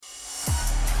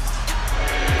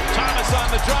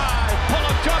the drive,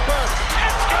 pull-up jumper,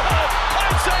 it's good!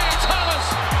 Isaiah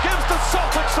Thomas gives the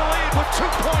Celtics the lead with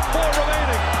 2.4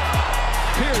 remaining.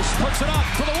 Pierce puts it up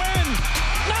for the win,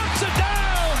 knocks it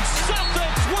down,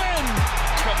 Celtics win!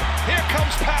 Here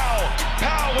comes Powell,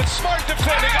 Powell with Smart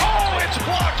defending, oh, it's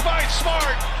blocked by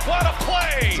Smart, what a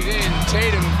play!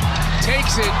 Tatum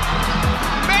takes it,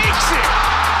 makes it!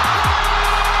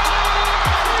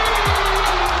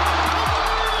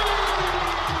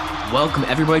 Welcome,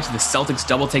 everybody, to the Celtics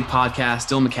Double Take Podcast.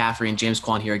 Dylan McCaffrey and James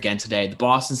Quan here again today. The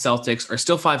Boston Celtics are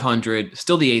still 500,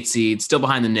 still the 8th seed, still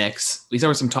behind the Knicks. We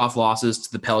suffered some tough losses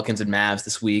to the Pelicans and Mavs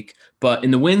this week, but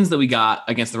in the wins that we got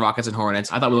against the Rockets and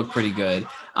Hornets, I thought we looked pretty good.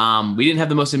 We didn't have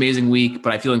the most amazing week,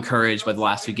 but I feel encouraged by the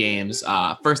last few games.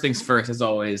 First things first, as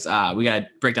always, we got to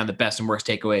break down the best and worst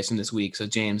takeaways from this week. So,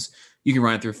 James, you can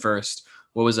run it through first.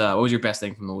 What was your best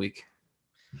thing from the week?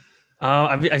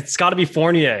 It's got to be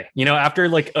Fournier. You know, after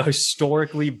like a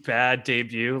historically bad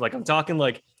debut, like I'm talking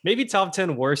like maybe top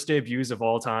 10 worst debuts of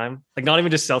all time, like not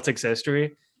even just Celtics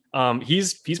history.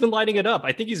 He's been lighting it up.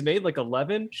 I think he's made like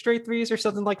 11 straight threes or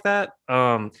something like that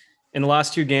in the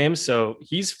last 2 games. So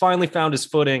he's finally found his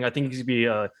footing. I think he's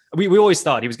gonna be we always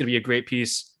thought he was gonna be a great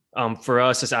piece for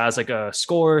us as like a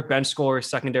scorer, bench scorer,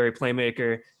 secondary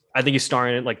playmaker. I think he's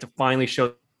starting like to finally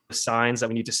show signs that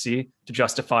we need to see to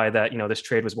justify that, you know, this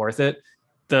trade was worth it.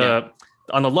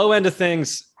 On the low end of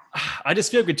things, I just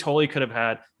feel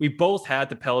like we both had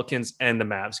the Pelicans and the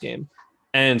Mavs game.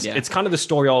 And it's kind of the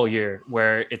story all year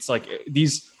where it's like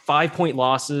these 5-point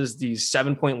losses, these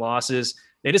 7-point losses,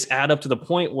 they just add up to the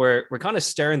point where we're kind of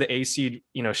staring the A seed,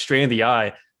 you know, straight in the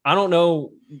eye. I don't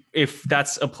know if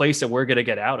that's a place that we're going to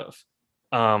get out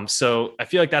of. So I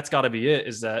feel like that's got to be it,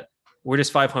 is that we're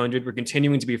just 500. We're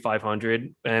continuing to be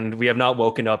 500, and we have not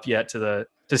woken up yet to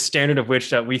the standard of which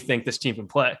that we think this team can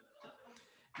play.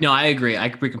 No, I agree. I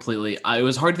agree completely. It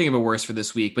was hard to think of a worse for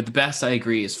this week, but the best, I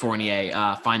agree, is Fournier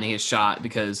finding his shot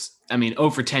because, I mean,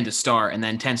 0 for 10 to start and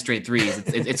then 10 straight threes.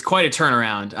 It's quite a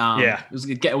turnaround. I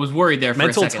was worried there for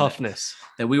mental a second. Toughness.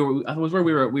 That we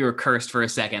were cursed for a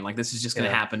second. Like, this is just going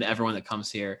to happen to everyone that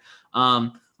comes here.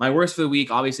 My worst for the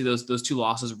week, obviously, those 2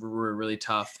 losses were really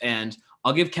tough, and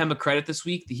I'll give Kemba credit this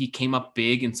week that he came up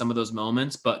big in some of those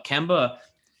moments, but Kemba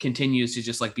continues to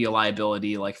just like be a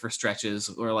liability, like for stretches,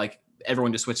 or like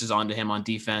everyone just switches on to him on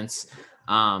defense.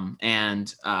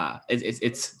 It's a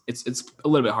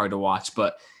little bit hard to watch,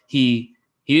 but he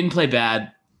didn't play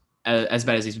as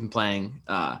bad as he's been playing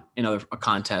in other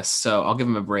contests. So I'll give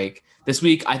him a break. This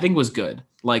week, I think was good.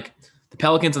 Like the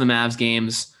Pelicans and the Mavs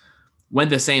games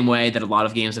went the same way that a lot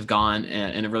of games have gone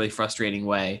in a really frustrating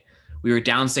way. We were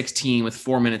down 16 with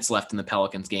 4 minutes left in the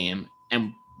Pelicans game,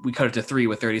 and we cut it to 3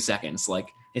 with 30 seconds. Like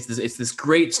it's this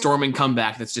great storming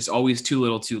comeback that's just always too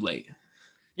little, too late.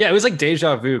 Yeah, it was like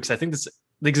deja vu, because I think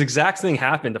the exact thing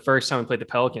happened the first time we played the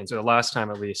Pelicans, or the last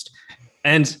time at least.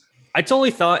 And I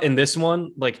totally thought in this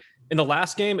one, like in the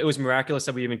last game, it was miraculous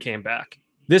that we even came back.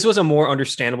 This was a more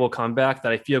understandable comeback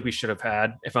that I feel like we should have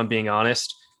had, if I'm being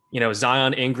honest. You know,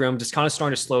 Zion, Ingram just kind of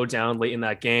starting to slow down late in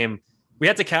that game. We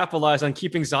had to capitalize on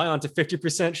keeping Zion to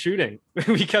 50% shooting.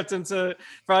 We kept him to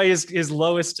probably his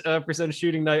lowest percent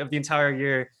shooting night of the entire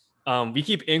year. We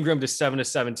keep Ingram to 7 to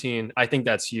 17. I think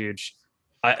that's huge.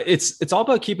 It's all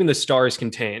about keeping the stars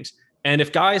contained. And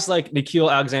if guys like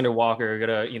Nickeil Alexander-Walker are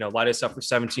gonna, you know, light us up for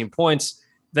 17 points,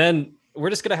 then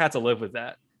we're just gonna have to live with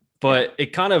that. But I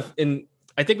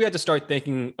think we have to start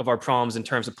thinking of our problems in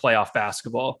terms of playoff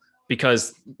basketball,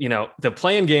 because, you know, the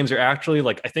play-in games are actually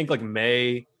like, I think like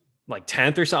May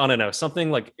 10th or so, I don't know,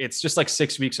 something like, it's just like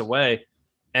 6 weeks away.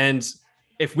 And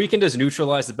if we can just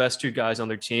neutralize the best 2 guys on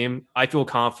their team, I feel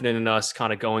confident in us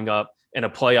kind of going up in a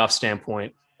playoff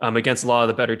standpoint against a lot of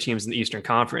the better teams in the Eastern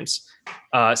Conference.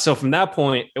 So from that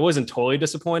point, it wasn't totally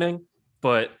disappointing,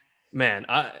 but man,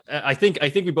 I think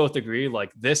we both agree,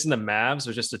 like this and the Mavs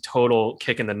was just a total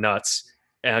kick in the nuts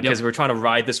because we're trying to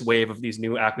ride this wave of these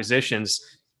new acquisitions,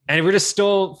 and we're just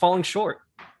still falling short.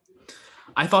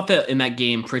 I thought that in that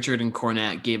game, Pritchard and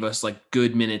Cornette gave us like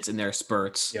good minutes in their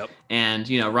spurts. Yep. And,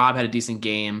 you know, Rob had a decent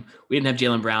game. We didn't have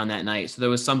Jaylen Brown that night, so there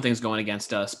was some things going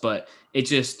against us, but it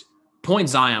just point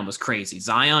Zion was crazy.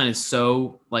 Zion is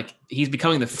so like, he's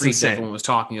becoming the freak that everyone was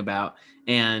talking about.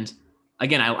 And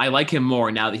again, I like him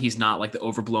more now that he's not like the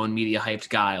overblown media hyped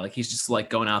guy. Like he's just like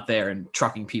going out there and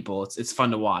trucking people. It's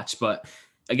fun to watch, but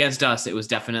against us, it was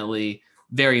definitely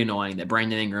very annoying that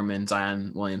Brandon Ingram and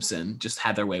Zion Williamson just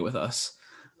had their way with us.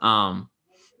 I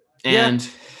mean,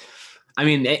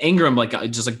 Ingram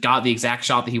just got the exact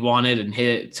shot that he wanted and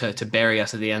hit it to bury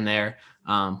us at the end there.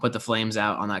 Put the Flames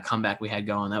out on that comeback we had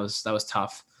going. That was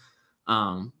tough.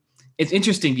 it's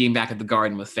interesting being back at the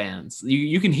Garden with fans.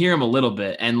 You can hear them a little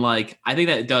bit, and like I think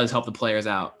that it does help the players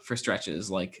out for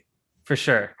stretches. Like for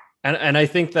sure, and I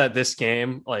think that this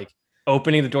game, like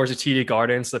opening the doors of TD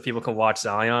Garden so that people can watch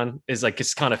Zion, is like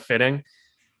it's kind of fitting.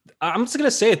 I'm just gonna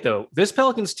say it though. This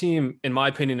Pelicans team, in my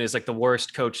opinion, is like the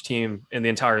worst coach team in the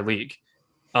entire league.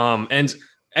 And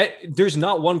there's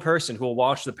not one person who will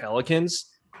watch the Pelicans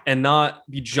and not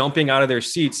be jumping out of their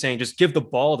seat saying, just give the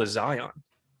ball to Zion.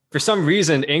 For some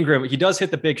reason, Ingram, he does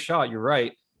hit the big shot. You're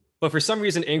right. But for some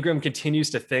reason, Ingram continues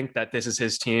to think that this is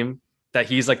his team, that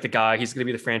he's like the guy, he's going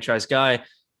to be the franchise guy.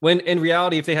 When in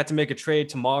reality, if they had to make a trade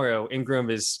tomorrow, Ingram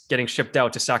is getting shipped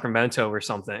out to Sacramento or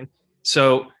something.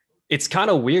 So it's kind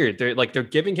of weird. They're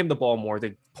giving him the ball more.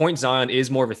 The point Zion is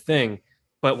more of a thing,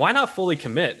 but why not fully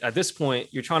commit? At this point,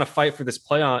 you're trying to fight for this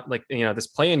this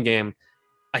play-in game.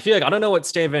 I feel like I don't know what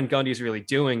Stan Van Gundy is really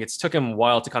doing. It's took him a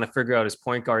while to kind of figure out his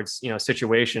point guard's,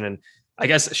 situation. And I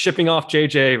guess shipping off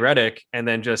JJ Redick and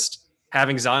then just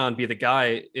having Zion be the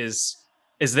guy is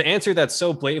the answer that's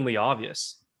so blatantly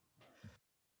obvious.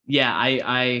 Yeah,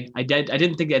 I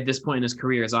didn't think at this point in his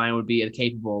career Zion would be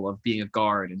capable of being a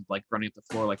guard and like running up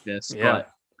the floor like this. Yeah. But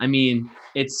I mean,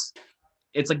 it's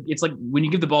like when you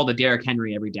give the ball to Derrick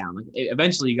Henry every down. Like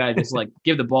eventually, you gotta just like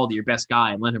give the ball to your best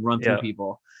guy and let him run through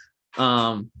people.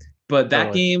 But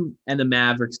that game and the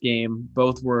Mavericks game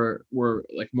both were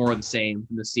like more of the same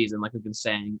from the season. Like we've been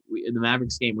saying, in the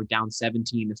Mavericks game, we're down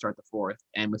 17 to start the fourth,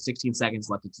 and with 16 seconds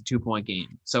left, it's a 2-point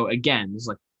game. So again, it's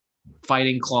like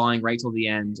fighting, clawing right till the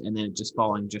end, and then just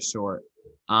falling just short.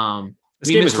 This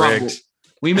game is rigged.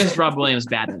 We missed Rob Williams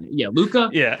badly. Yeah, Luka.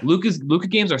 Yeah, Luka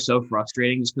games are so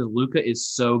frustrating just because Luka is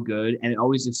so good, and it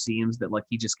always just seems that like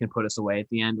he just can put us away at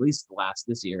the end. At least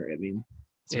this year. I mean,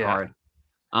 it's hard.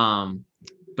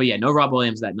 But yeah, no Rob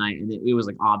Williams that night, and it was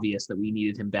like obvious that we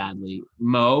needed him badly.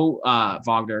 Mo,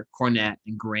 Wagner, Cornette,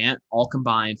 and Grant all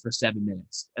combined for 7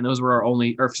 minutes, and those were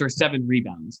our 7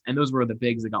 rebounds, and those were the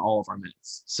bigs that got all of our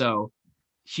minutes. So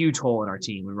huge hole in our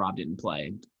team when Rob didn't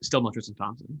play. Still no Tristan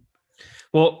Thompson.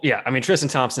 Well, yeah, I mean Tristan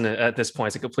Thompson at this point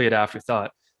is a complete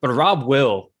afterthought, but Rob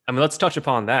will. I mean, let's touch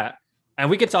upon that, and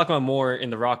we can talk about more in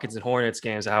the Rockets and Hornets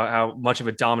games how much of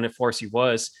a dominant force he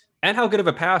was and how good of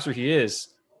a passer he is,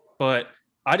 but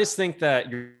I just think that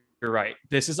you're right.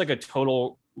 This is like a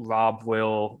total Rob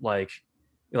Will, like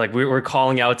we're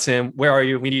calling out to him. Where are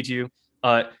you? We need you.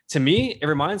 To me, it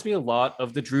reminds me a lot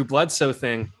of the Drew Bledsoe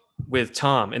thing with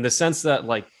Tom, in the sense that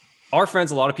like our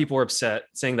friends, a lot of people were upset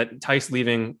saying that Tice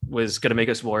leaving was going to make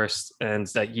us worse and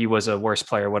that he was a worse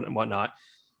player and whatnot.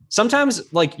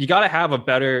 Sometimes like you got to have a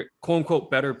better, quote unquote,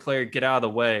 better player get out of the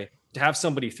way to have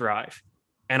somebody thrive.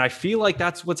 And I feel like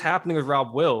that's what's happening with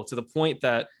Rob Will, to the point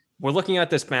that we're looking at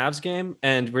this Mavs game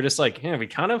and we're just like, we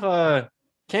kind of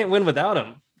can't win without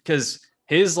him, because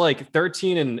his like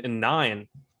 13 and 9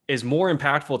 is more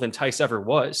impactful than Tice ever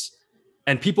was.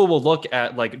 And people will look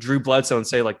at like Drew Bledsoe and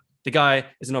say like, the guy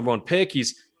is the number 1 pick.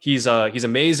 He's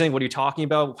amazing. What are you talking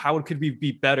about? How could we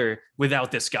be better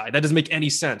without this guy? That doesn't make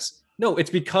any sense. No, it's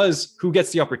because who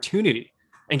gets the opportunity.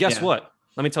 And guess what?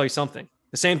 Let me tell you something.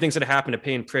 The same things that happened to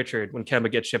Payne Pritchard when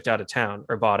Kemba gets shipped out of town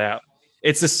or bought out.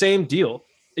 It's the same deal.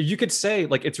 You could say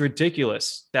like it's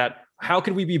ridiculous that how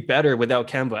could we be better without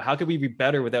Kemba? How could we be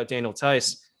better without Daniel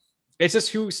Tice? It's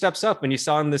just who steps up. And you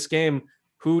saw in this game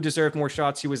who deserved more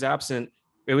shots. He was absent.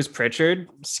 It was Pritchard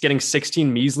getting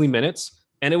 16 measly minutes,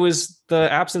 and it was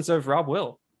the absence of Rob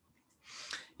Will.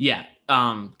 Yeah,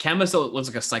 Kemba still looks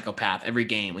like a psychopath every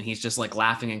game when he's just like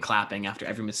laughing and clapping after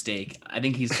every mistake. I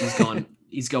think he's going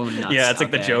nuts. Yeah, it's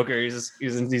like the Joker. He's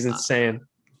insane.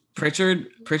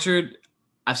 Pritchard.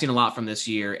 I've seen a lot from this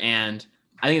year, and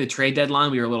I think at the trade deadline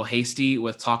we were a little hasty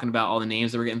with talking about all the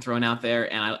names that were getting thrown out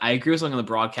there. And I agree with something on the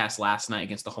broadcast last night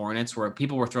against the Hornets where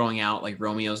people were throwing out like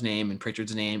Romeo's name and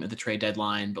Pritchard's name at the trade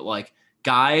deadline, but like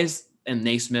guys and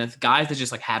Naismith, guys that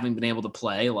just like haven't been able to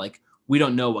play, like we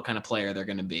don't know what kind of player they're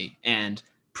going to be. And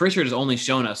Pritchard has only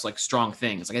shown us like strong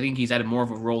things. Like I think he's had more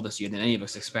of a role this year than any of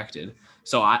us expected.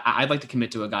 So I'd like to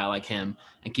commit to a guy like him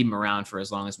and keep him around for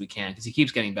as long as we can, because he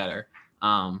keeps getting better.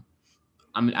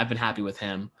 I've been happy with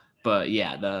him, but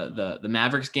yeah, the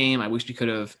Mavericks game, I wish we could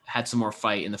have had some more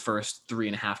fight in the first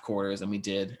 3.5 quarters than we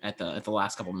did at the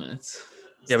last couple minutes.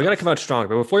 Yeah, we got to come out strong.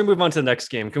 But before we move on to the next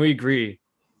game, can we agree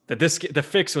that the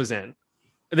fix was in?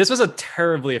 This was a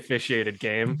terribly officiated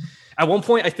game. At one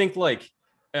point, I think we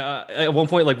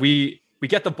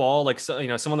get the ball, like some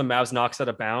of the Mavs knocks out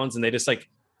of bounds, and they just like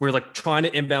we're like trying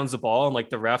to inbounds the ball, and like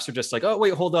the refs are just like, oh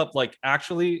wait, hold up, like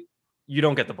actually you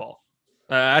don't get the ball.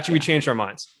 We changed our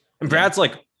minds. And Brad's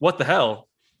like, what the hell?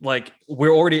 Like,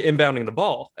 we're already inbounding the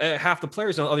ball. Half the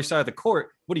players on the other side of the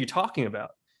court. What are you talking about?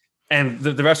 And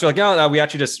the rest are like, oh, no, we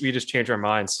just changed our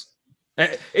minds.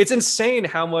 It's insane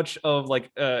how much of like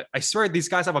I swear these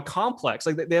guys have a complex.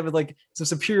 Like they have like some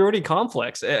superiority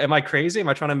complex. Am I crazy? Am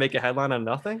I trying to make a headline on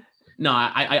nothing? No,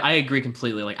 I agree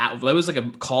completely. Like there was like a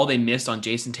call they missed on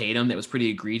Jason Tatum that was pretty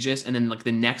egregious, and then like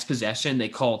the next possession they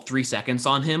called 3 seconds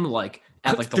on him, like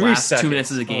at like the last 2 minutes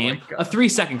of the game. A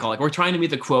 3-second call. Like we're trying to meet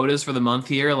the quotas for the month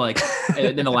here, like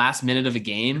in the last minute of a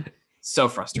game. So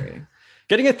frustrating.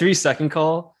 Getting a 3-second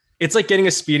call, it's like getting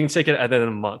a speeding ticket at the end of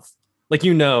the month. Like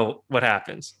what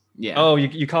happens. Yeah. Oh,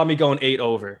 you caught me going 8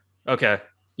 over. Okay.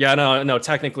 Yeah, no.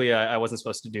 Technically, I wasn't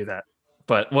supposed to do that,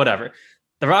 but whatever.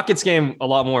 The Rockets game, a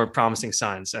lot more promising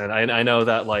signs, and I know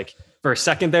that like for a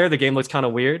second there, the game looked kind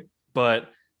of weird, but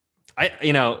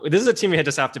this is a team we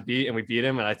just have to beat, and we beat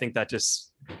him, and I think that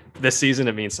just this season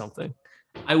it means something.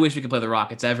 I wish we could play the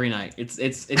Rockets every night.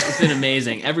 It's been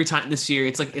amazing. Every time this year,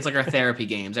 it's like our therapy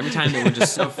games. Every time that we're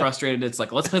just so frustrated, it's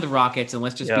like let's play the Rockets and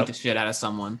let's just beat the shit out of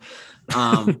someone.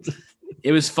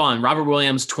 It was fun. Robert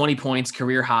Williams, 20 points,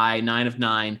 career high, 9 of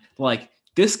 9. Like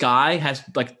this guy has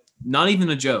like not even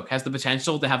a joke, has the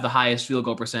potential to have the highest field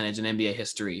goal percentage in NBA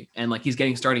history. And like he's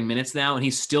getting starting minutes now, and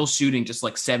he's still shooting just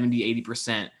like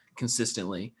 70-80%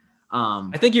 consistently.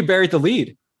 I think you buried the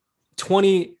lead.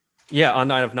 20. Yeah, on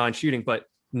 9 of 9 shooting, but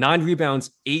 9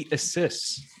 rebounds, 8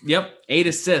 assists. Yep, 8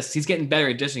 assists. He's getting better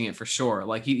at dishing it for sure.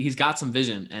 Like he's got some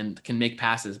vision and can make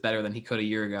passes better than he could a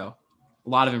year ago. A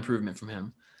lot of improvement from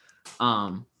him.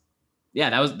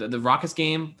 That was the Rockets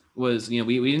game was,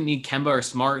 we didn't need Kemba or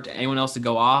Smart or anyone else to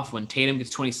go off. When Tatum gets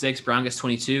 26, Brown gets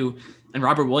 22, and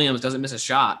Robert Williams doesn't miss a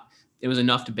shot, it was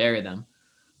enough to bury them.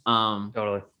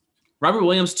 Totally. Robert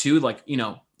Williams too, like,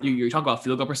 you're talking about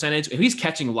field goal percentage. If he's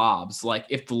catching lobs, like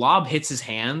if the lob hits his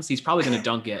hands, he's probably going to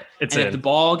dunk it. If the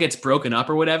ball gets broken up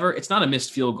or whatever, it's not a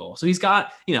missed field goal. So he's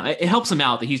got, it helps him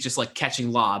out that he's just like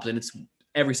catching lobs, and it's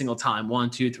every single time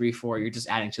 1, 2, 3, 4. You're just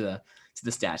adding to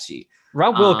the stat sheet.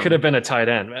 Rob Will could have been a tight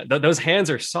end. Those hands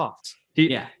are soft.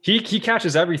 He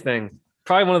catches everything.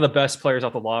 Probably one of the best players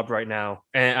off the lob right now.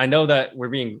 And I know that we're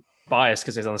being biased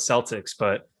because he's on the Celtics,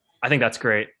 but I think that's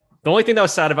great. The only thing that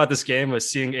was sad about this game was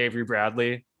seeing Avery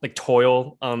Bradley like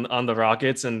toil on the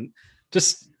Rockets, and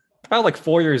just about like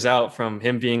 4 years out from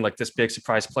him being like this big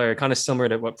surprise player, kind of similar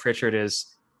to what Pritchard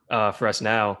is for us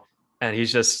now. And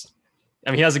he's just,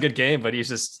 he has a good game, but he's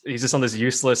just on this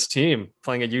useless team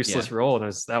playing a useless role.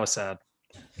 And that was sad.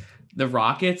 The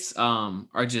Rockets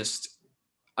are just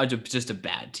a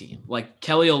bad team. Like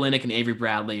Kelly Olynyk and Avery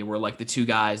Bradley were like the two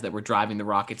guys that were driving the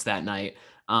Rockets that night.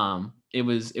 It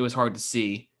was hard to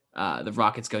see the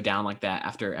Rockets go down like that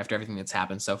after everything that's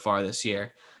happened so far this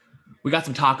year. We got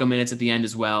some taco minutes at the end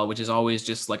as well, which is always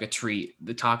just like a treat.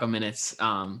 The taco minutes,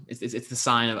 it's the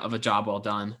sign of a job well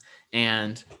done.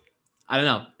 And I don't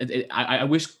know. I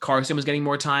wish Carson was getting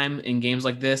more time in games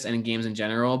like this and in games in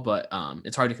general, but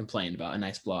it's hard to complain about a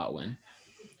nice blowout win.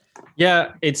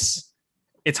 Yeah, it's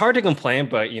hard to complain,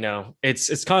 but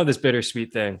it's kind of this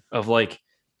bittersweet thing of like,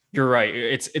 you're right.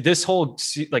 It's this whole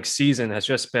season has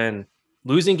just been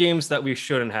losing games that we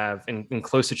shouldn't have in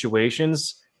close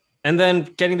situations, and then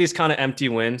getting these kind of empty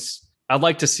wins. I'd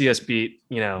like to see us beat,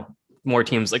 more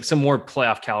teams, like some more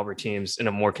playoff caliber teams in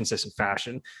a more consistent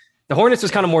fashion. The Hornets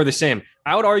was kind of more the same.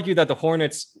 I would argue that the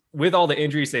Hornets, with all the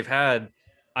injuries they've had,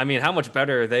 how much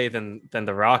better are they than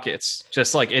the Rockets?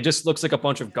 Just like, it just looks like a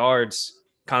bunch of guards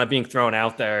kind of being thrown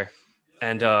out there.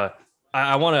 And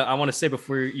I want to say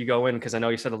before you go in, because I know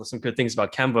you said some good things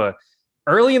about Kemba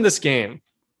early in this game.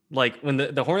 Like when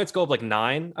the Hornets go up like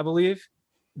 9, I believe,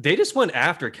 they just went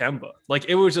after Kemba. Like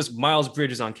it was just Miles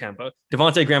Bridges on Kemba,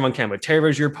 Devontae Graham on Kemba, Terry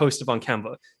Rozier post up on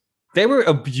Kemba. They were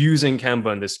abusing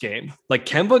Kemba in this game. Like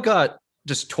Kemba got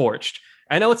just torched.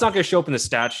 I know it's not going to show up in the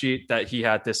stat sheet that he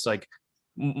had this like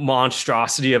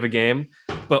monstrosity of a game,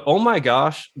 but oh my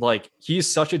gosh, like he's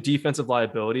such a defensive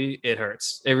liability. It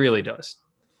hurts. It really does.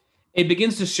 It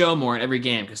begins to show more in every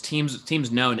game because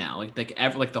teams know now. Like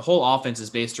the whole offense is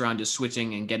based around just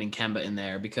switching and getting Kemba in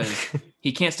there because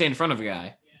he can't stay in front of a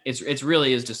guy. It's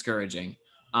really is discouraging.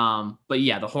 But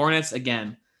yeah, the Hornets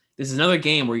again. This is another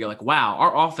game where you're like, wow,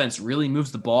 our offense really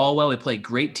moves the ball well. We play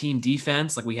great team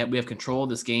defense. Like we have control of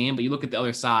this game. But you look at the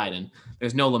other side, and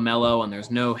there's no LaMelo and there's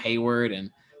no Hayward,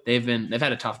 and they've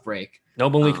had a tough break. No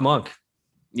Malik Monk.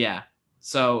 Yeah.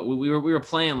 So we were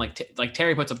playing like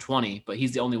Terry puts up 20, but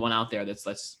he's the only one out there that's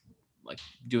like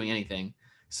doing anything.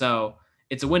 So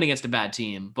it's a win against a bad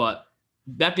team. But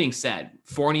that being said,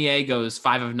 Fournier goes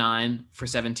 5 of 9 for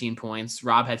 17 points.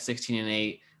 Rob had 16 and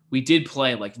 8. We did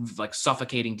play like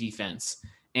suffocating defense,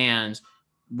 and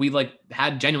we like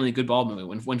had genuinely good ball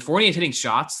movement. When Fournier's hitting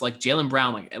shots, like Jaylen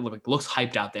Brown, like it looks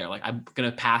hyped out there. Like I'm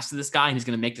gonna pass to this guy and he's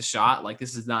gonna make the shot. Like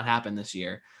this has not happened this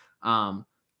year. So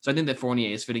I think that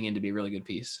Fournier is fitting in to be a really good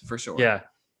piece for sure. Yeah,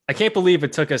 I can't believe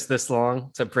it took us this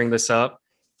long to bring this up.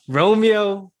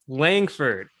 Romeo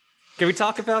Langford. Can we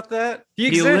talk about that?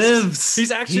 He lives.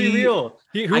 He's actually real.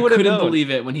 Who would have couldn't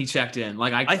believe it when he checked in.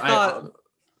 Like I thought.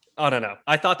 I don't know.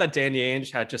 I thought that Danny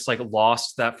Ainge had just like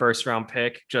lost that first round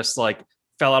pick, just like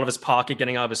fell out of his pocket,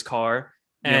 getting out of his car.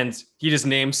 And he just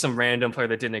named some random player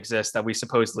that didn't exist that we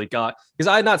supposedly got. Because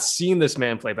I had not seen this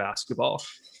man play basketball.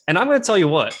 And I'm going to tell you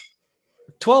what,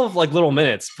 12 like little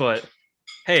minutes, but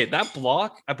hey, that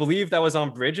block, I believe that was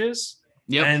on Bridges.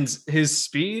 Yep. And his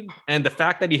speed and the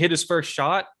fact that he hit his first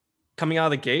shot coming out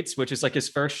of the gates, which is like his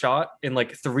first shot in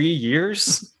like 3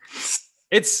 years.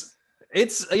 It's,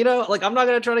 you know, like I'm not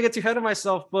going to try to get too ahead of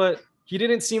myself, but he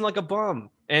didn't seem like a bum.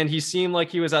 And he seemed like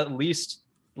he was at least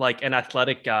like an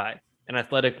athletic guy, an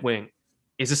athletic wing.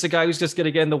 Is this a guy who's just going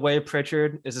to get in the way of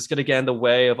Pritchard? Is this going to get in the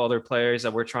way of other players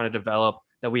that we're trying to develop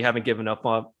that we haven't given up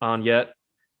on yet?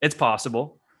 It's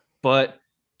possible. But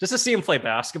just to see him play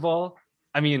basketball,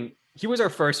 I mean, he was our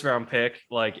first round pick.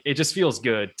 Like, it just feels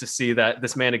good to see that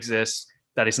this man exists,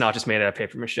 that he's not just made out of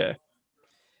paper mache.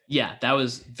 Yeah, that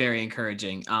was very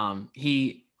encouraging.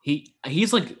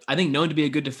 He's like, I think, known to be a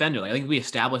good defender. Like I think we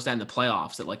established that in the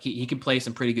playoffs that like he can play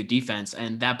some pretty good defense.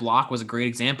 And that block was a great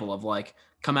example of like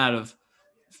come out of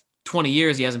 20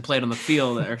 years he hasn't played on the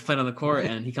field or played on the court,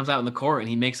 and he comes out in the court and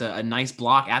he makes a nice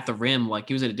block at the rim. Like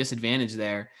he was at a disadvantage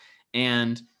there.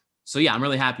 And so, yeah, I'm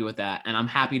really happy with that. And I'm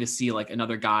happy to see like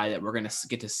another guy that we're going to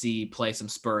get to see play some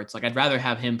spurts. Like I'd rather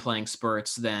have him playing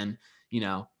spurts than, you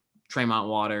know, Tremont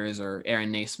Waters or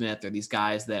Aaron Naismith or these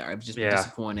guys that are just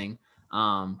disappointing.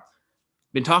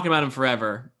 Been talking about him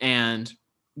forever, and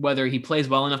whether he plays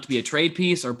well enough to be a trade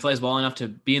piece or plays well enough to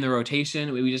be in the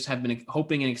rotation, we just have been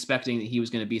hoping and expecting that he was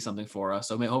going to be something for us.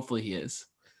 So hopefully he is.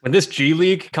 When this G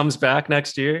League comes back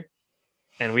next year,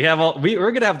 and we're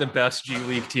going to have the best G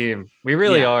League team. We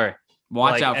really are.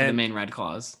 Watch out for the main Red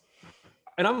Claws.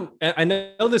 And I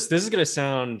know this is going to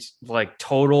sound like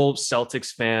total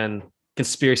Celtics fan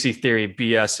conspiracy theory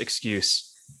BS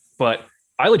excuse, but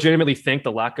I legitimately think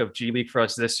the lack of G League for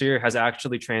us this year has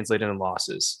actually translated in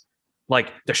losses.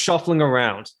 Like the shuffling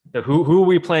around, the who are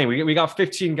we playing? We got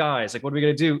 15 guys. Like, what are we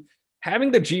going to do?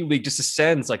 Having the G League just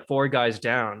ascends like 4 guys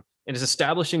down and is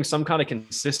establishing some kind of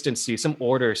consistency, some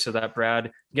order so that Brad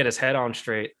can get his head on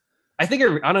straight. I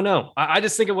don't know. I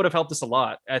just think it would have helped us a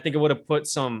lot. I think it would have put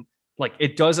some, like,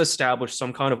 it does establish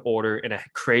some kind of order in a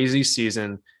crazy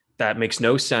season that makes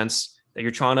no sense, that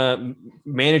you're trying to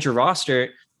manage your roster.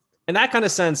 In that kind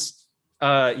of sense,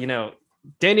 you know,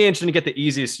 Danny Ainge didn't get the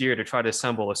easiest year to try to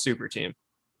assemble a super team.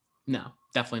 No,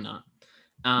 definitely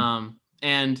not.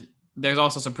 And there's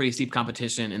also some pretty steep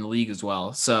competition in the league as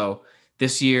well. So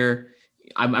this year,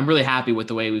 I'm really happy with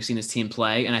the way we've seen his team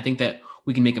play. And I think that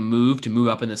we can make a move to move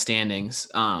up in the standings.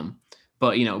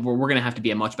 But, you know, we're going to have to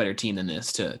be a much better team than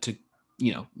this to,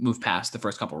 you know, move past the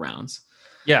first couple rounds.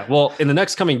 Yeah, well, in the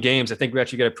next coming games, I think we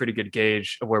actually get a pretty good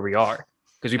gauge of where we are,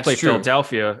 because we play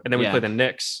Philadelphia and then we play the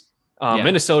Knicks.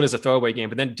 Minnesota is a throwaway game,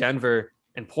 but then Denver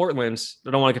and Portland.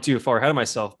 I don't want to get too far ahead of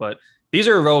myself, but these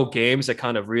are a row of games that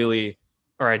kind of really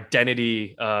are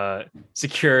identity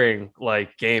securing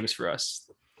like games for us.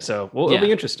 So it'll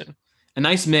be interesting. A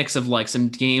nice mix of like some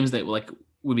games that like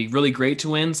would be really great to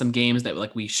win, some games that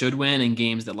like we should win, and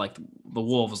games that like the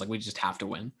Wolves like we just have to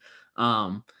win.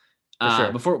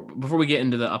 Sure. Before we get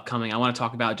into the upcoming, I want to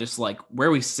talk about just like where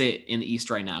we sit in the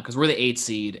East right now, because we're the 8th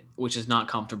seed, which is not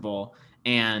comfortable,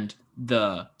 and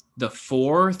the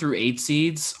 4 through 8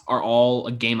 seeds are all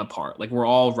a game apart. Like we're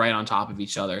all right on top of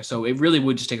each other. So it really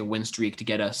would just take a win streak to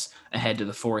get us ahead to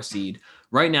the 4 seed.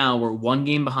 Right now, we're 1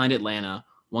 game behind Atlanta,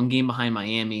 1 game behind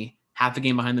Miami, half a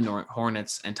game behind the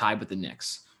Hornets, and tied with the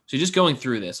Knicks. So just going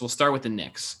through this, we'll start with the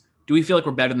Knicks. Do we feel like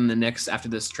we're better than the Knicks after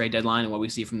this trade deadline and what we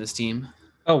see from this team?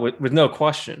 Oh, with no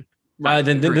question. Right.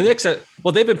 The Knicks,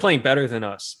 they've been playing better than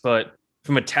us, but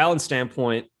from a talent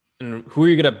standpoint, and who are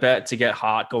you going to bet to get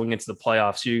hot going into the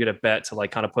playoffs? Who are you going to bet to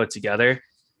like kind of put it together?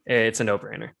 It's a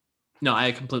no-brainer. No,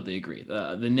 I completely agree.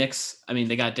 The Knicks, I mean,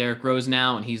 they got Derrick Rose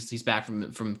now, and he's back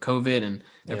from COVID, and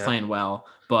they're playing well.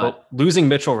 But losing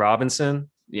Mitchell Robinson,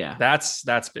 yeah,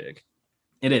 that's big.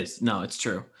 It is. No, it's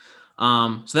true.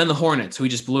 So then the Hornets, who we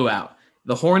just blew out.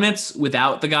 The Hornets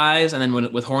without the guys, and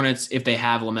then with Hornets if they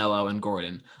have LaMelo and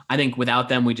Gordon. I think without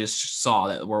them, we just saw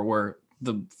that we're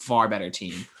the far better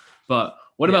team. But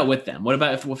what about with them? What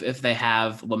about if they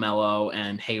have LaMelo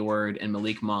and Hayward and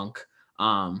Malik Monk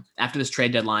after this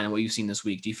trade deadline and what you've seen this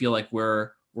week? Do you feel like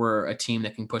we're we're a team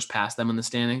that can push past them in the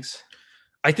standings?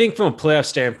 I think from a playoff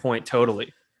standpoint,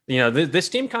 totally. This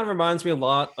team kind of reminds me a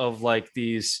lot of like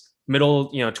these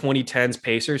middle, 2010s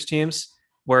Pacers teams,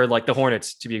 where like the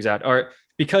Hornets, to be exact, are,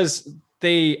 because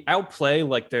they outplay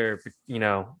like their,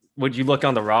 would you look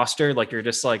on the roster, like you're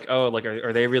just like, oh, like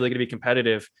are they really going to be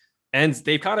competitive? And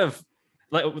they've kind of,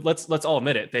 let's all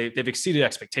admit it, they've exceeded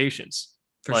expectations.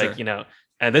 For like, sure.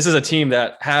 And this is a team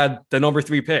that had the number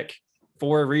 3 pick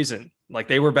for a reason. Like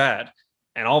they were bad,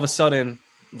 and all of a sudden,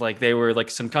 like they were like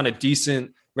some kind of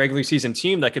decent regular season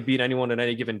team that could beat anyone on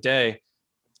any given day.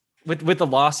 With the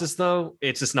losses, though,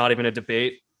 it's just not even a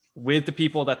debate. With the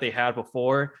people that they had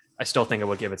before, I still think it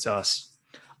would give it to us.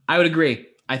 I would agree.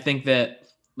 I think that,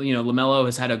 LaMelo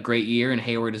has had a great year and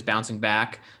Hayward is bouncing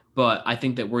back, but I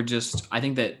think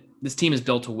that this team is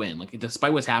built to win. Like,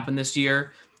 despite what's happened this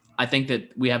year, I think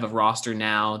that we have a roster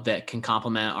now that can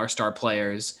complement our star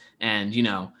players. And,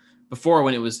 before,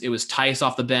 when it was Tice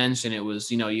off the bench and it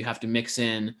was, you have to mix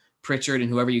in Pritchard and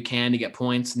whoever you can to get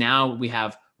points. Now we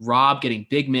have Rob getting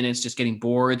big minutes, just getting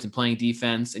boards and playing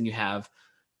defense. And you have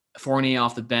Fournier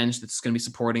off the bench that's going to be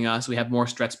supporting us. We have more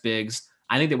stretch bigs.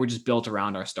 I think that we're just built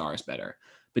around our stars better.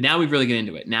 But now we really get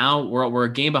into it. Now we're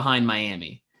a game behind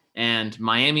Miami. And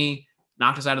Miami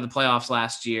knocked us out of the playoffs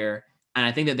last year. And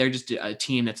I think that they're just a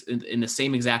team that's in the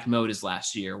same exact mode as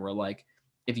last year, where like,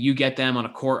 if you get them on a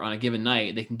court on a given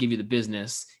night, they can give you the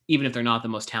business, even if they're not the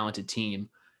most talented team. Do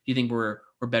you think we're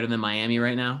better than Miami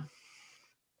right now?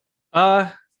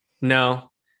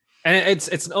 No. And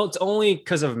it's only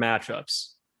because of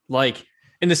matchups. Like,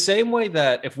 in the same way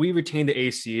that if we retain the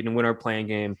A seed and win our playing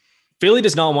game, Philly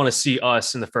does not want to see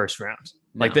us in the first round.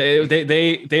 No. Like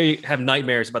they have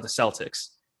nightmares about the Celtics.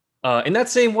 In that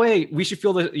same way, we should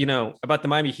feel that, about the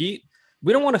Miami Heat.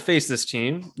 We don't want to face this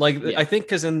team. Like, I think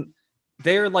because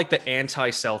they're like the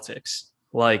anti-Celtics.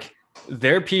 Like,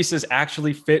 their pieces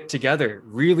actually fit together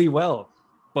really well,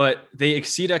 but they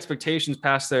exceed expectations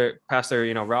past their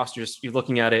rosters. You're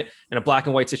looking at it in a black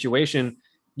and white situation.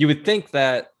 You would think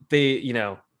that they,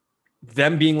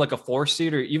 them being like a 4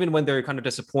 seed, or even when they're kind of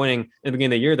disappointing in the beginning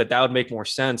of the year, that would make more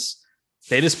sense.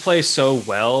 They just play so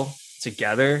well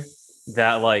together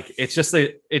that like it's just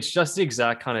the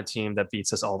exact kind of team that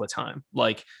beats us all the time.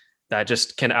 Like, that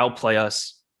just can outplay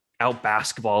us, out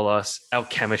basketball us,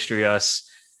 out chemistry us.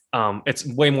 It's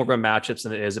way more about matchups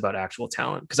than it is about actual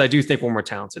talent, because I do think we're more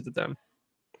talented than them.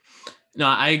 No,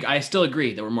 I still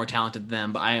agree that we're more talented than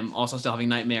them, but I am also still having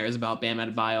nightmares about Bam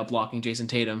Adebayo blocking Jason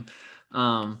Tatum.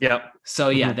 So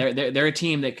yeah, they're a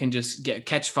team that can just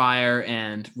catch fire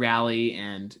and rally,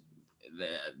 and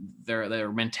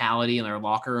their mentality and their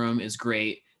locker room is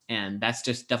great. And that's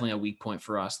just definitely a weak point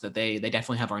for us, that they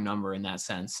definitely have our number in that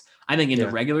sense. I think in the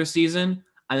regular season,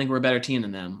 I think we're a better team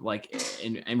than them, like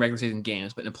in regular season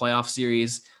games, but in a playoff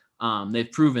series,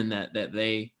 they've proven that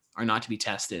they are not to be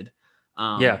tested.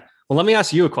 Well, let me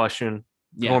ask you a question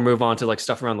before we move on to like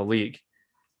stuff around the league.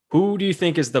 Who do you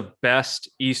think is the best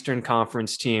Eastern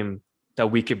Conference team that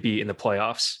we could beat in the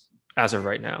playoffs as of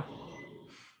right now?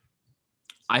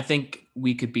 I think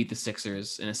we could beat the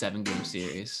Sixers in a 7-game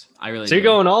series. I really. So you're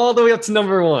going all the way up to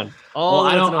number 1.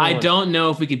 I don't know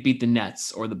if we could beat the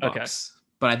Nets or the Bucks,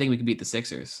 but I think we could beat the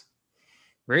Sixers.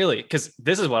 Really? Because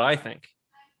this is what I think.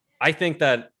 I think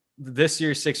that this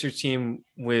year's Sixers team,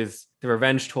 with the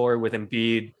revenge tour with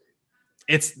Embiid,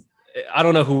 I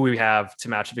don't know who we have to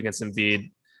match up against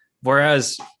Embiid.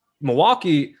 Whereas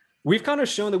Milwaukee, we've kind of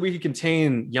shown that we could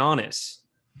contain Giannis.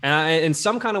 And in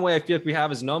some kind of way, I feel like we have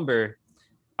his number.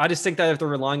 I just think that if they're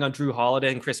relying on Drew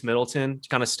Holiday and Chris Middleton to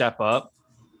kind of step up,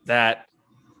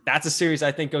 that's a series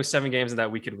I think goes 7 games and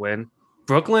that we could win.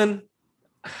 Brooklyn,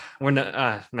 we're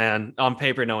not, man, on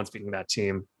paper, no one's beating that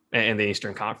team in the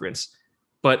Eastern Conference.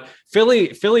 But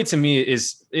Philly to me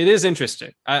is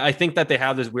interesting. I think that they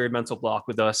have this weird mental block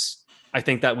with us. I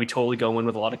think that we totally go in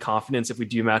with a lot of confidence if we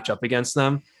do match up against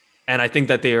them. And I think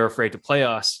that they are afraid to play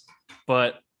us.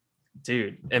 But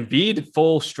dude, Embiid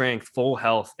full strength, full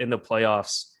health in the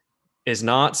playoffs is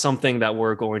not something that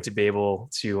we're going to be able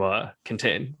to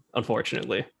contain,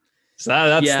 unfortunately. So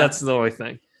that's the only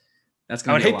thing.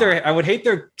 I would hate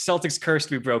their Celtics curse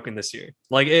to be broken this year.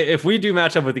 Like, if we do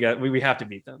match up with the guy, we have to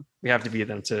beat them. We have to beat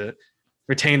them to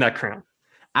retain that crown.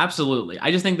 Absolutely.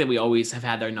 I just think that we always have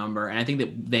had their number, and I think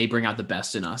that they bring out the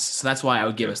best in us. So that's why I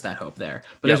would give us that hope there.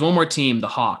 But there's one more team, the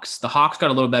Hawks. The Hawks got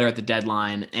a little better at the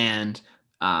deadline, and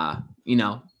they've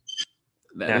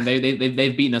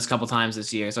beaten us a couple times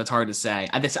this year, so it's hard to say.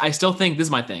 I still think, this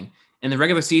is my thing, in the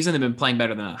regular season they've been playing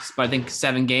better than us, but I think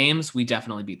 7 games we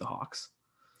definitely beat the Hawks.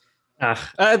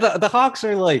 The Hawks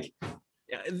are like,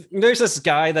 there's this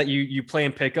guy that you play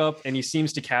in pickup, and he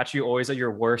seems to catch you always at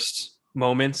your worst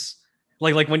moments.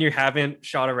 Like when you haven't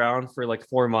shot around for like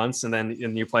 4 months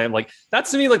and you play him. Like that's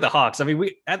to me like the Hawks. I mean,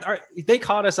 they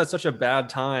caught us at such a bad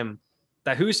time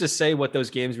that who's to say what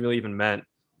those games really even meant.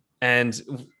 And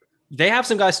they have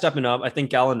some guys stepping up. I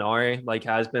think Gallinari like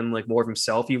has been like more of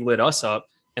himself. He lit us up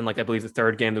in like I believe the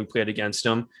third game that we played against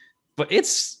him. But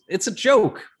it's a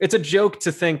joke. It's a joke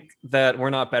to think that we're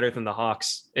not better than the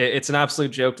Hawks. It's an absolute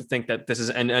joke to think that this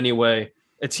is in any way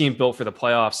a team built for the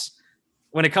playoffs.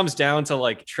 When it comes down to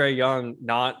like Trae Young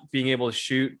not being able to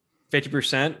shoot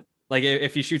 50%, like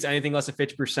if he shoots anything less than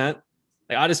 50%,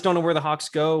 like I just don't know where the Hawks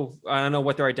go. I don't know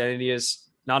what their identity is.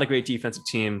 Not a great defensive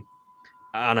team.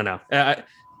 I don't know.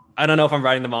 I don't know if I'm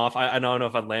writing them off. I don't know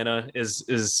if Atlanta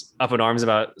is up in arms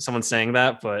about someone saying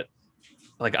that, but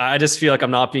like I just feel like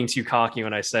I'm not being too cocky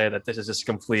when I say that this is just a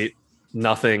complete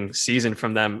nothing season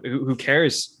from them. Who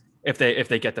cares if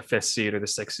they get the 5th seed or the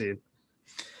 6th seed?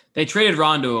 They traded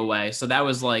Rondo away, so that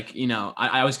was like,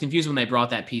 I was confused when they brought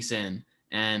that piece in,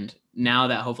 and now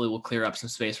that hopefully will clear up some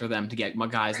space for them to get my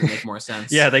guys that make more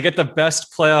sense. Yeah, they get the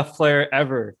best playoff player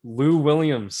ever, Lou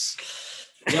Williams.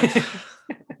 Yep.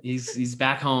 He's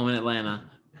back home in Atlanta.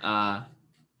 I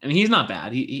mean, he's not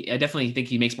bad. I definitely think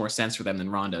he makes more sense for them than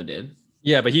Rondo did.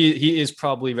 Yeah, but he is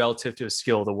probably relative to his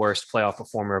skill the worst playoff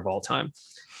performer of all time.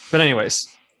 But anyways,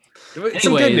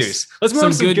 some good news. Let's move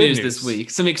on to some good news this week.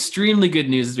 Some extremely good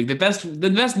news this week. The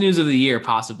best news of the year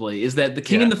possibly is that the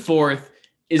King in the Fourth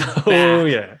is back. Oh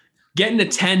yeah, getting a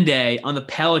 10-day on the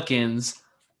Pelicans.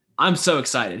 I'm so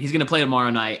excited. He's going to play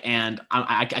tomorrow night, and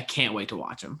I can't wait to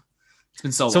watch him. It's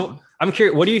been so long. So I'm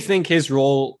curious, what do you think his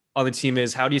role on the team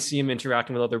is? How do you see him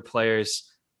interacting with other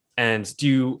players? And do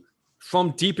you,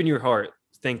 from deep in your heart,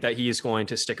 think that he is going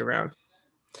to stick around?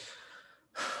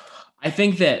 I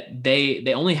think that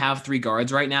they only have 3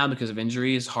 guards right now because of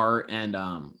injuries. Hart and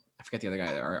I forget the other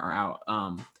guy that are out.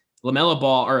 LaMelo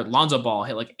Ball or Lonzo Ball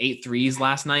hit like 8 threes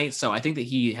last night. So I think that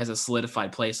he has a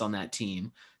solidified place on that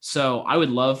team. So I would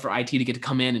love for IT to get to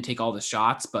come in and take all the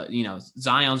shots, but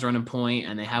Zion's running point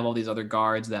and they have all these other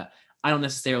guards that I don't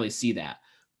necessarily see that,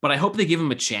 but I hope they give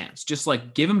him a chance. Just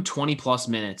like give him 20 plus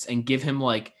minutes and give him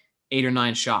like 8 or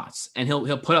 9 shots and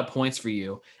he'll put up points for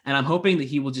you. And I'm hoping that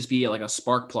he will just be like a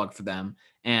spark plug for them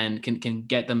and can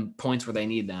get them points where they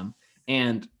need them.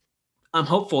 And I'm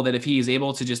hopeful that if he is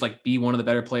able to just like be one of the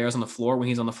better players on the floor when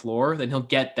he's on the floor, then he'll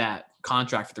get that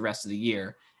contract for the rest of the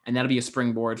year. And that'll be a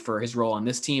springboard for his role on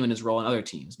this team and his role on other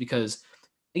teams. Because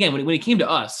again, when he came to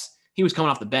us, he was coming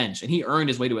off the bench and he earned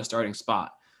his way to a starting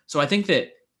spot. So I think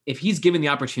that if he's given the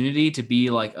opportunity to be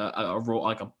like a role,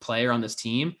 like a player on this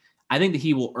team, I think that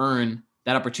he will earn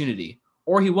that opportunity,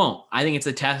 or he won't. I think it's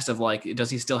a test of like, does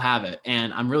he still have it?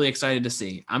 And I'm really excited to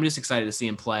see. I'm just excited to see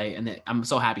him play, and I'm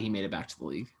so happy he made it back to the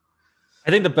league. I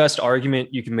think the best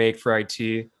argument you can make for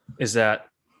IT is that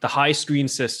the high screen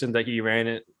system that he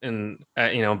ran in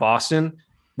Boston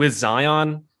with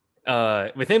Zion,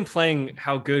 with him playing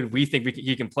how good we think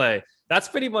he can play, that's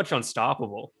pretty much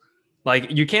unstoppable.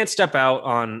 Like you can't step out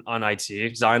on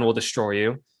IT. Zion will destroy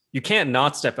you. You can't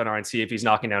not step out on IT if he's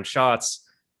knocking down shots.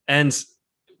 And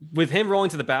with him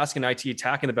rolling to the basket and IT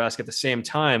attacking the basket at the same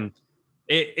time,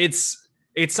 it's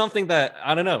something that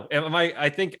I don't know. I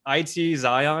think IT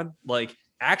Zion like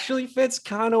actually fits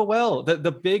kind of well.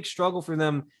 The big struggle for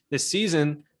them this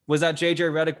season was that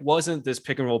JJ Redick wasn't this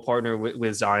pick and roll partner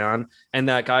with Zion, and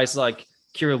that guys like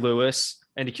Kira Lewis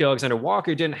and Nickeil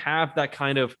Alexander-Walker didn't have that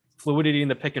kind of fluidity in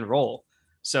the pick and roll.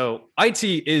 So IT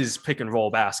is pick and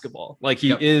roll basketball. Like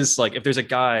he is like, if there's a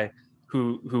guy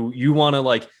who you want to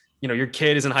like, your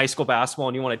kid is in high school basketball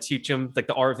and you want to teach him like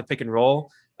the art of the pick and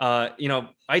roll,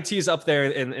 IT is up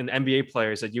there in NBA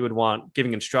players that you would want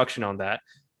giving instruction on that.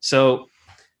 So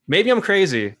maybe I'm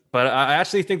crazy, but I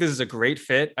actually think this is a great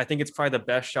fit. I think it's probably the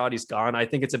best shot he's gone. I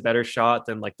think it's a better shot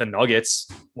than like the Nuggets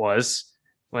was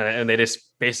and they just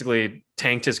basically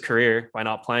tanked his career by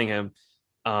not playing him.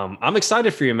 I'm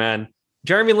excited for you, man.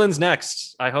 Jeremy Lin's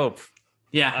next, I hope.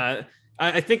 Yeah.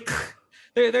 I think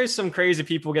there's some crazy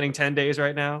people getting 10 days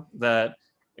right now that,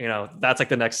 that's like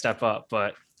the next step up.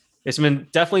 But there's been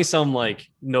definitely some like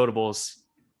notables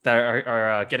that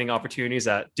are getting opportunities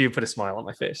that do put a smile on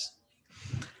my face.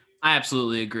 I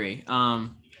absolutely agree.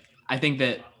 I think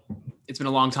that it's been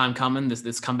a long time coming,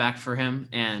 this comeback for him.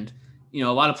 And, a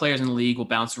lot of players in the league will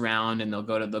bounce around and they'll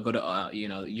go to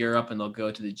Europe and they'll go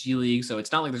to the G League. So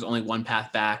it's not like there's only one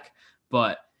path back,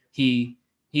 but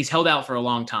he's held out for a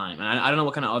long time. And I don't know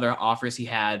what kind of other offers he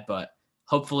had, but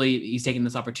hopefully he's taking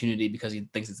this opportunity because he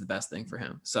thinks it's the best thing for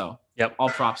him. So all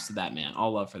props to that man.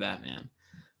 All love for that man.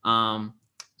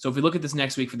 So if we look at this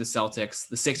next week for the Celtics,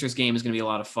 the Sixers game is going to be a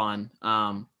lot of fun.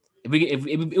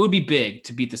 It would be big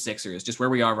to beat the Sixers, just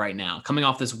where we are right now, coming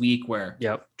off this week where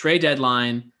trade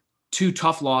deadline, 2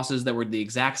 tough losses that were the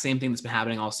exact same thing that's been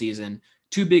happening all season,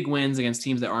 2 big wins against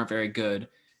teams that aren't very good.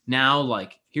 Now,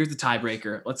 like, here's the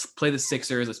tiebreaker. Let's play the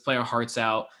Sixers. Let's play our hearts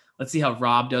out. Let's see how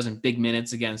Rob does in big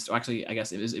minutes against. Actually, I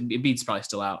guess Embiid's probably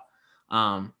still out.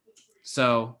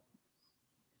 So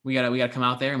we gotta come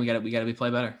out there and we gotta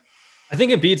play better. I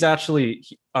think Embiid's actually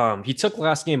he took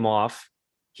last game off.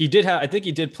 I think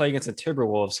he did play against the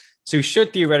Timberwolves, so he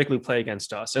should theoretically play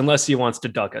against us unless he wants to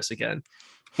duck us again.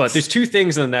 But there's 2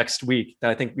 things in the next week that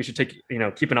I think we should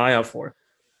keep an eye out for.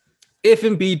 If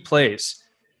Embiid plays,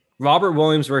 Robert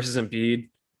Williams versus Embiid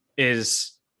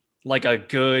is like a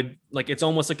good, like it's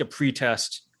almost like a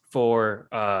pretest for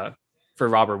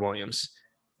Robert Williams,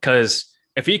 because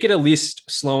if he could at least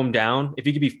slow him down, if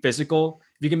he could be physical,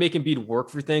 if you can make Embiid work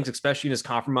for things, especially in his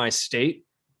compromised state,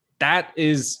 that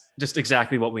is just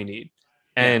exactly what we need.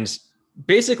 And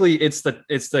basically it's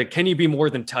the can you be more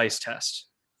than Tice test.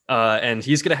 And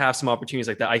he's going to have some opportunities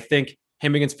like that. I think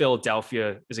him against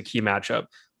Philadelphia is a key matchup.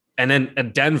 And then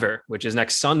at Denver, which is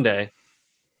next Sunday,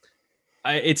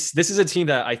 this is a team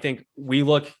that I think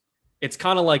it's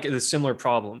kind of like a similar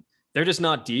problem. They're just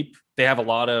not deep. They have a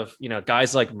lot of,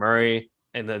 guys like Murray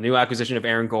and the new acquisition of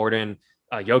Aaron Gordon.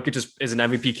 Jokic is an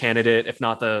MVP candidate, if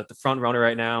not the front runner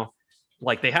right now.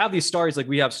 Like, they have these stars, like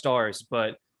we have stars,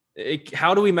 but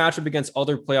how do we match up against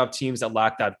other playoff teams that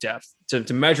lack that depth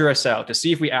to measure us out, to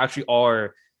see if we actually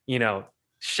are,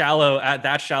 shallow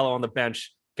on the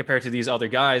bench compared to these other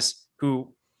guys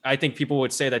who I think people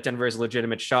would say that Denver is a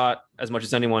legitimate shot as much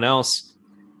as anyone else.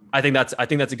 I think that's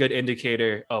a good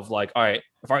indicator of, like, all right,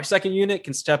 if our second unit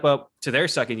can step up to their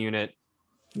second unit,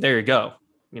 there you go.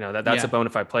 That's a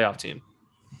bona fide playoff team.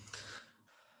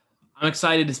 I'm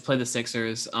excited to play the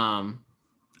Sixers.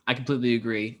 I completely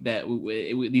agree that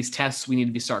these tests, we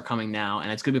need to start coming now,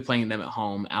 and it's going to be playing them at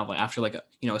home after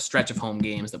a stretch of home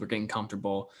games that we're getting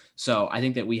comfortable. So I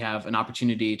think that we have an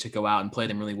opportunity to go out and play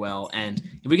them really well. And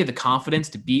if we get the confidence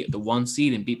to beat the 1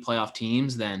 seed and beat playoff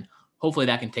teams, then hopefully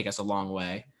that can take us a long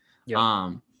way.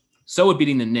 Yep. So with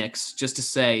beating the Knicks, just to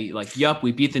say, like,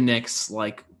 we beat the Knicks,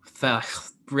 like,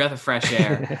 breath of fresh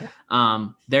air.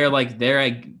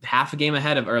 They're half a game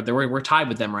ahead of, or we're tied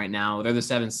with them right now. They're the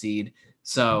 7th seed.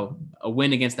 So a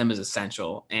win against them is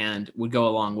essential and would go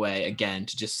a long way, again,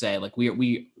 to just say, like,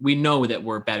 we know that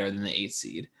we're better than the 8th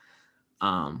seed.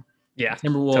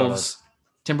 Timberwolves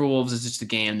is just a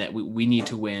game that we need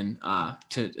to win.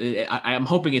 I'm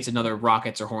hoping it's another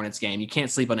Rockets or Hornets game. You can't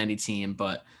sleep on any team,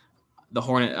 but the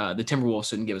Timberwolves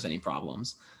shouldn't give us any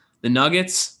problems. The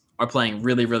Nuggets are playing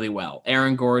really, really well.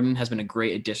 Aaron Gordon has been a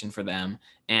great addition for them,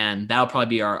 and that'll probably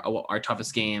be our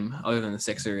toughest game other than the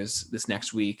Sixers this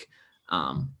next week.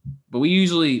 But we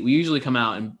usually come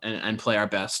out and play our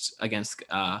best against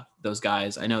those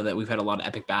guys. I know that we've had a lot of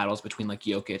epic battles between, like,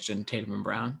 Jokic and Tatum and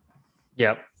Brown.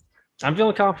 Yep. I'm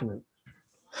feeling confident.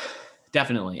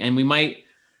 Definitely. And we might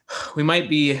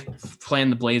be playing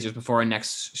the Blazers before our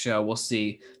next show. We'll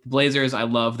see. The Blazers, I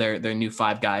love their new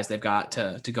 5 guys they've got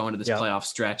to go into this playoff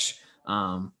stretch.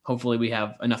 Hopefully we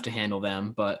have enough to handle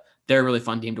them, but they're a really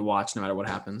fun team to watch no matter what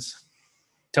happens.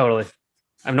 Totally.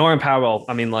 Norman Powell,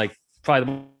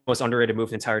 probably the most underrated move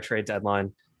in the entire trade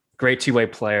deadline. Great 2-way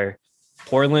player.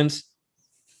 Portland,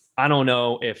 I don't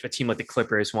know if a team like the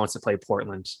Clippers wants to play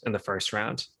Portland in the first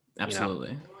round.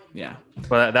 Absolutely. Yeah.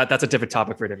 But that's a different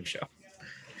topic for a different show.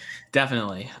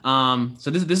 Definitely. So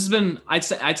this has been, I'd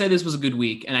say this was a good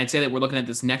week. And I'd say that we're looking at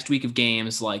this next week of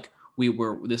games. Like,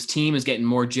 this team is getting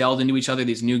more gelled into each other,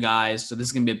 these new guys. So this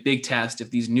is going to be a big test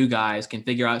if these new guys can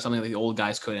figure out something that the old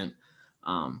guys couldn't.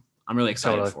 I'm really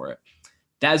excited for it.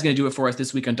 That is going to do it for us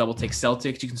this week on Double Take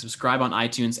Celtics. You can subscribe on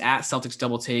iTunes at Celtics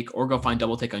Double Take, or go find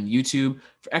Double Take on YouTube.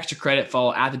 For extra credit,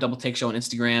 follow at the Double Take Show on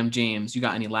Instagram. James, you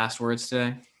got any last words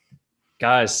today?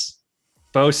 Guys,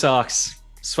 Bo Sox,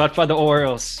 swept by the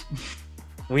Orioles.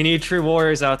 We need true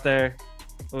warriors out there.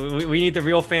 We need the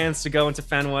real fans to go into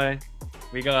Fenway.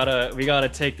 We gotta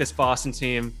take this Boston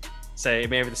team. Say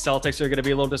maybe the Celtics are going to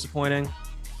be a little disappointing.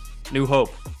 A new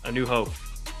hope.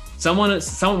 One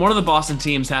of the Boston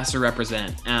teams has to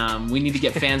represent. We need to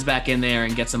get fans back in there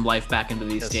and get some life back into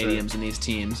these stadiums and these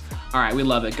teams. All right, we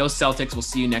love it. Go Celtics. We'll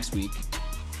see you next week.